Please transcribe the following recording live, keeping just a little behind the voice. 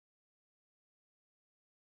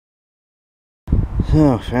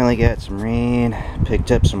Oh, finally got some rain.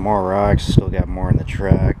 Picked up some more rocks. Still got more in the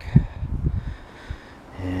truck.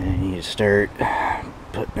 And I need to start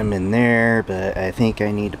putting them in there, but I think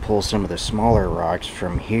I need to pull some of the smaller rocks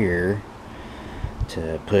from here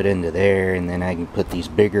to put into there, and then I can put these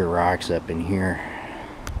bigger rocks up in here.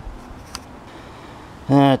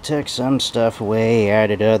 Took some stuff away,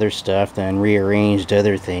 added other stuff, then rearranged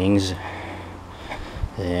other things,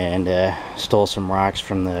 and stole some rocks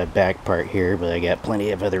from the back part here, but I got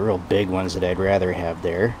plenty of other real big ones that I'd rather have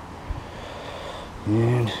there.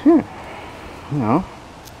 And you know,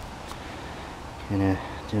 kind of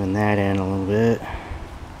doing that in a little bit.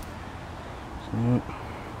 So,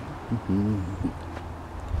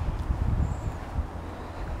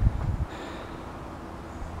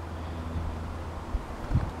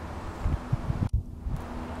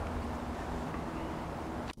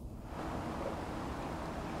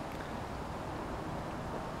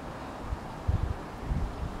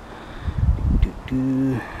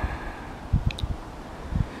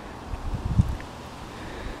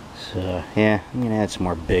 So yeah, I'm gonna add some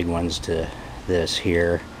more big ones to this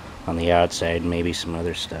here on the outside, maybe some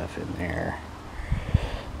other stuff in there.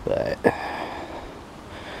 But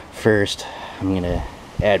first, I'm gonna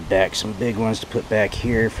add back some big ones to put back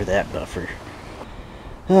here for that buffer.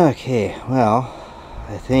 Okay, well,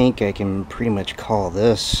 I think I can pretty much call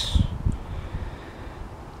this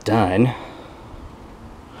done.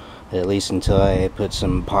 At least until I put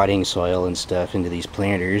some potting soil and stuff into these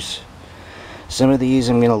planters. Some of these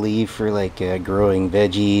I'm gonna leave for like growing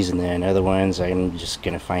veggies, and then other ones I'm just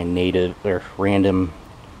gonna find native or random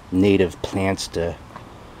native plants to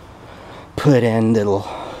put in that'll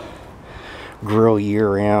grow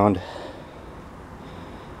year-round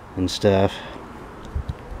and stuff.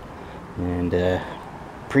 And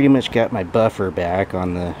pretty much got my buffer back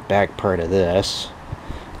on the back part of this,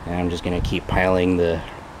 and I'm just gonna keep piling the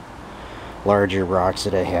larger rocks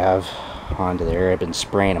that I have onto there. I've been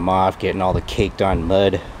spraying them off, getting all the caked on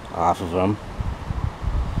mud off of them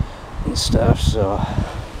and stuff, so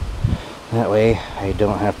that way I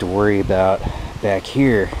don't have to worry about back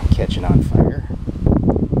here catching on fire.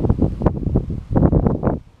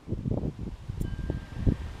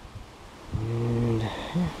 And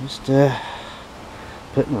just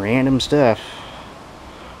putting random stuff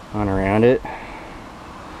on around it.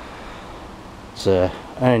 It's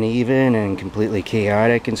uneven and completely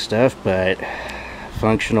chaotic and stuff, but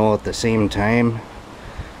functional at the same time,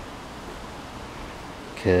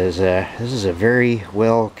 because this is a very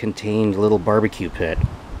well contained little barbecue pit,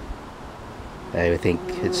 I think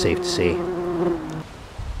it's safe to say.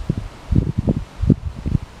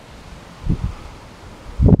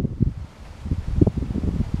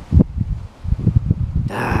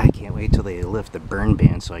 I can't wait till they lift the burn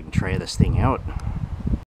ban so I can try this thing out.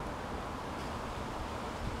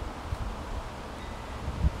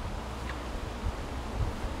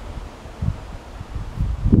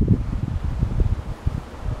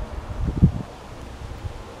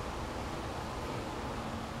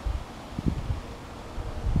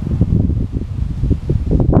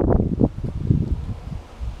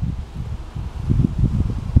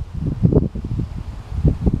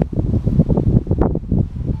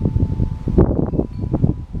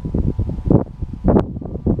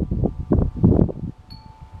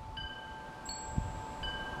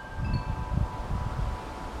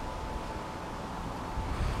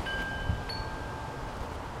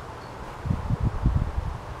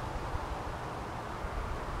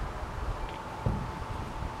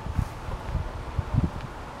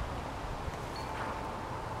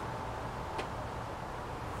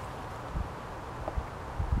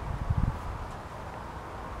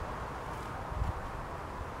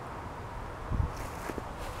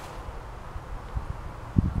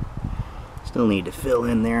 Still need to fill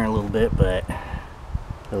in there a little bit, but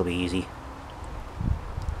it'll be easy.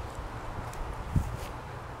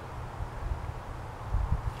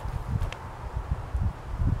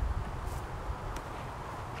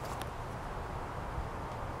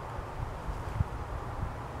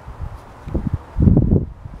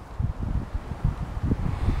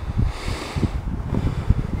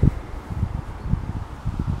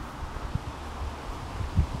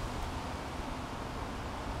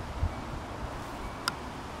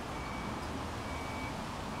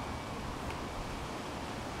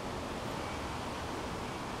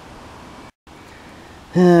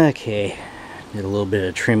 Okay, did a little bit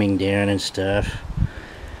of trimming down and stuff.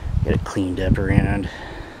 Got it cleaned up around.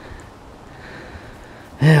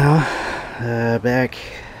 Now, back,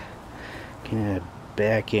 kind of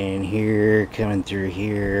back in here, coming through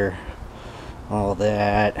here, all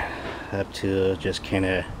that, up to just kind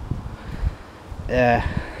of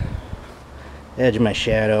edge of my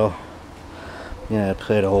shadow, I'm gonna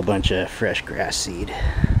put a whole bunch of fresh grass seed.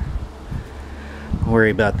 I'll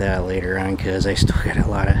worry about that later on because I still got a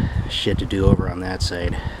lot of shit to do over on that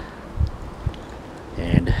side,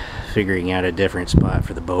 and figuring out a different spot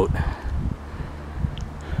for the boat.